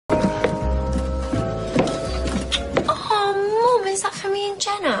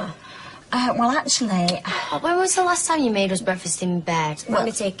Jenna? Well, actually... When was the last time you made us breakfast in bed? Well, Let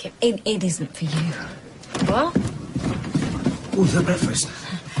me take it. It isn't for you. What? What's the breakfast?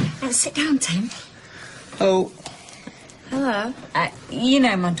 Sit down, Tim. Oh. Hello. You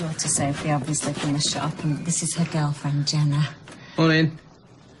know my daughter Sophie, obviously, from the shop, and this is her girlfriend, Jenna. Morning.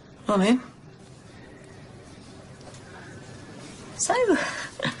 Morning. So?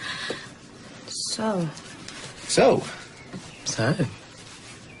 So? It's an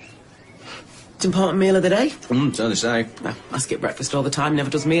important meal of the day. So they say. Well, I skip breakfast all the time, never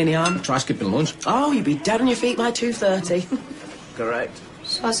does me any harm. Try skipping lunch. Oh, you'd be dead on your feet by 2:30. Correct.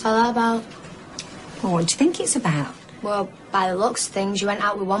 So what's all that about? Well, what do you think it's about? Well, by the looks of things, you went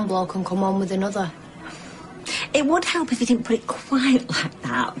out with one bloke and come home with another. It would help if you didn't put it quite like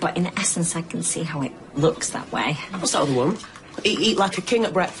that, but in essence, I can see how it looks that way. What's that other one? Eat like a king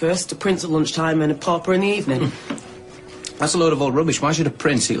at breakfast, a prince at lunchtime, and a pauper in the evening. That's a load of old rubbish. Why should a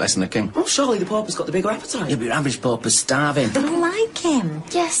prince eat less than a king? Well, surely the pauper's got the bigger appetite. Yeah, but your average pauper's starving. I like him.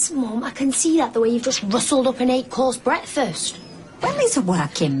 Yes, Mum, I can see that the way you've just rustled up an 8-course breakfast. Well, he's a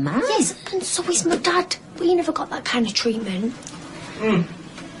working man. Yes, and so is my dad. But you never got that kind of treatment.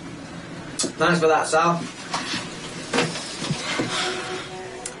 Thanks for that, Sal.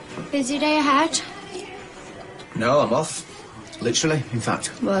 Busy day ahead? No, I'm off. Literally, in fact.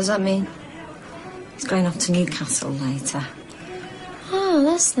 What does that mean? He's going off to Newcastle later. Oh,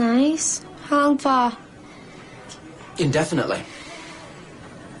 that's nice. How long for? Indefinitely.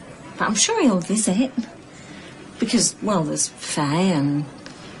 But I'm sure he'll visit. Because, well, there's Faye and...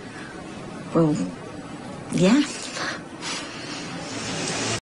 Well, yeah.